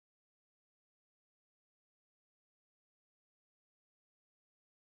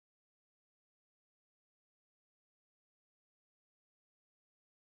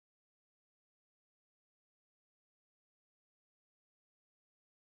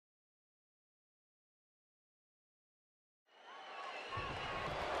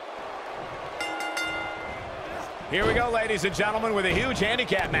Here we go, ladies and gentlemen, with a huge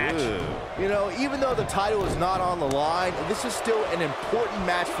handicap match. You know, even though the title is not on the line, this is still an important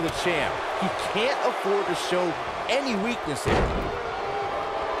match for the champ. He can't afford to show any weakness here.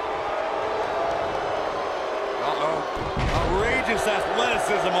 Outrageous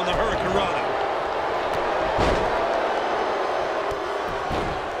athleticism on the Hurricanrana.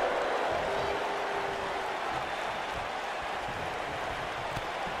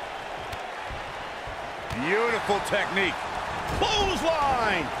 Beautiful technique.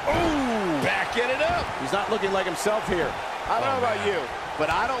 Clothesline. Ooh, backing it up. He's not looking like himself here. I don't know about you, but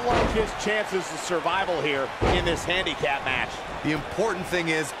I don't like his chances of survival here in this handicap match. The important thing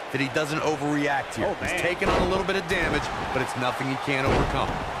is that he doesn't overreact here. He's taking on a little bit of damage, but it's nothing he can't overcome.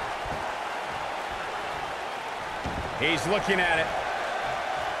 He's looking at it.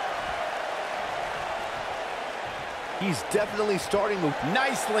 He's definitely starting to...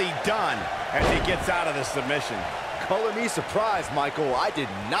 Nicely done as he gets out of the submission. Color me surprised, Michael. I did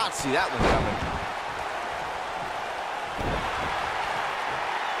not see that one coming.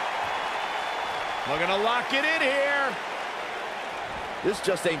 Looking to lock it in here. This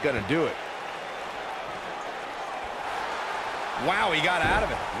just ain't gonna do it. Wow, he got out of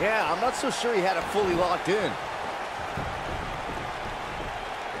it. Yeah, I'm not so sure he had it fully locked in.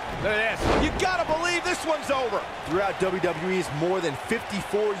 Look at this. You gotta believe this one's over. Throughout WWE's more than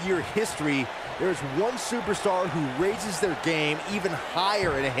 54-year history, there's one superstar who raises their game even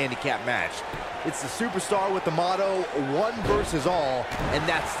higher in a handicap match. It's the superstar with the motto, one versus all, and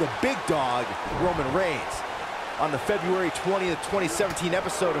that's the big dog, Roman Reigns. On the February 20th, 2017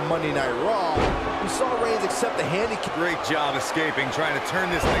 episode of Monday Night Raw, we saw Reigns accept the handicap. Great job escaping, trying to turn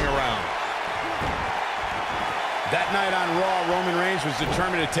this thing around. That night on Raw, Roman Reigns was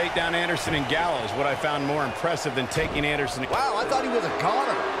determined to take down Anderson and Gallows, what I found more impressive than taking Anderson. Wow, I thought he was a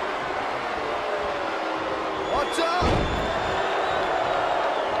goner. Watch out!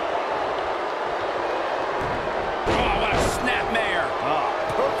 Oh, what a snapmare. Oh,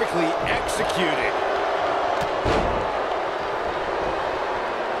 perfectly executed.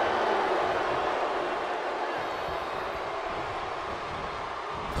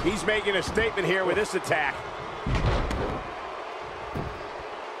 He's making a statement here with this attack.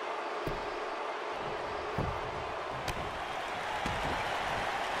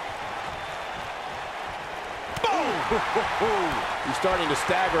 He's starting to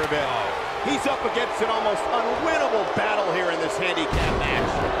stagger a bit. He's up against an almost unwinnable battle here in this handicap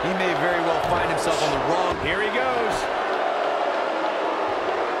match. He may very well find himself on the wrong. Here he goes.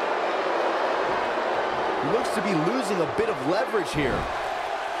 He looks to be losing a bit of leverage here.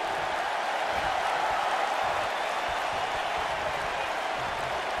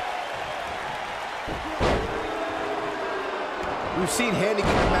 We've seen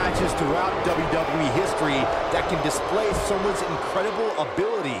handicap matches throughout WWE history that can display someone's incredible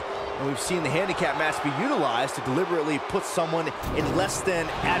ability. And we've seen the handicap match be utilized to deliberately put someone in less than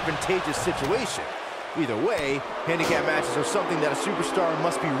advantageous situation. Either way, handicap matches are something that a superstar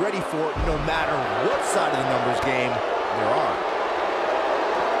must be ready for no matter what side of the numbers game they're on.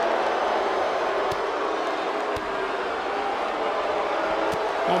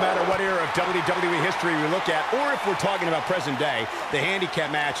 No matter what era of WWE history we look at, or if we're talking about present day, the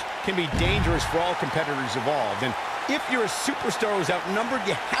handicap match can be dangerous for all competitors involved. And if you're a superstar who's outnumbered,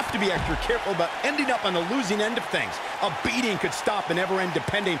 you have to be extra careful about ending up on the losing end of things. A beating could stop and never end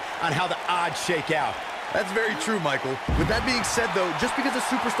depending on how the odds shake out. That's very true, Michael. With that being said, though, just because a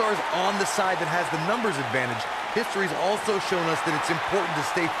superstar is on the side that has the numbers advantage, history's also shown us that it's important to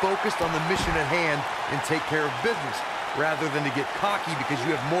stay focused on the mission at hand and take care of business, rather than to get cocky because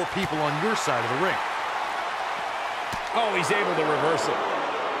you have more people on your side of the ring. Oh, he's able to reverse it.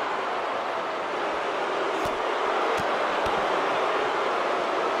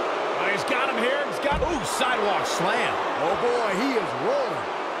 Oh, he's got him here. He's got... Ooh, sidewalk slam. Oh, boy, he is rolling.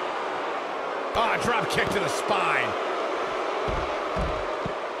 Oh, drop kick to the spine.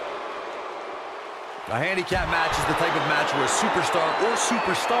 A handicap match is the type of match where a superstar or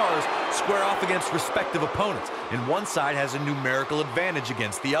superstars square off against respective opponents, and one side has a numerical advantage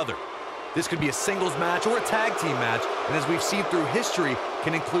against the other. This could be a singles match or a tag team match, and as we've seen through history,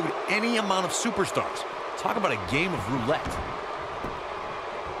 can include any amount of superstars. Talk about a game of roulette.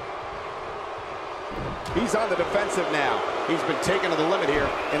 He's on the defensive now. He's been taken to the limit here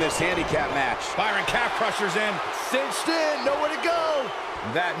in this handicap match. Byron calf crushers in. Cinched in, nowhere to go.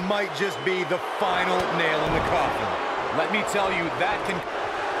 That might just be the final nail in the coffin. Let me tell you, that can...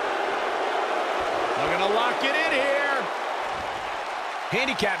 They're gonna lock it in here.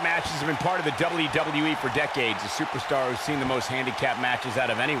 Handicap matches have been part of the WWE for decades. The superstar who's seen the most handicap matches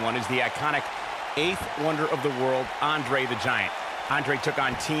out of anyone is the iconic eighth wonder of the world, Andre the Giant. Andre took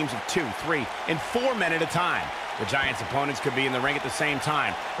on teams of 2, 3, and 4 men at a time. The Giant's opponents could be in the ring at the same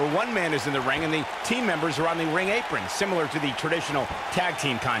time, or one man is in the ring and the team members are on the ring apron, similar to the traditional tag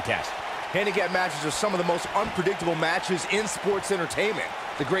team contest. Handicap matches are some of the most unpredictable matches in sports entertainment.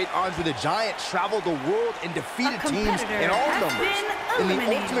 The great Andre the Giant traveled the world and defeated teams in all numbers. In the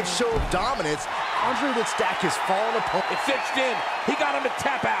ultimate show of dominance, Andre would stack his fallen opponent. It's cinched in. He got him to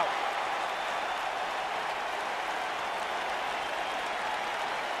tap out.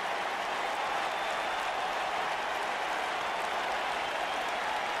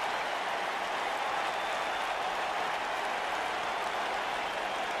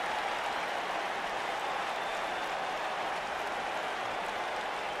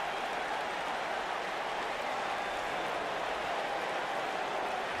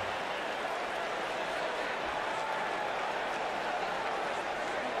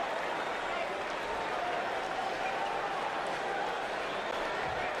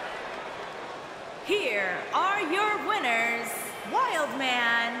 Here are your winners,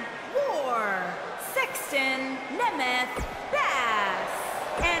 Wildman, War, Sexton, Nemeth,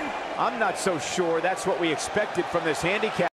 Bass, and I'm not so sure that's what we expected from this handicap.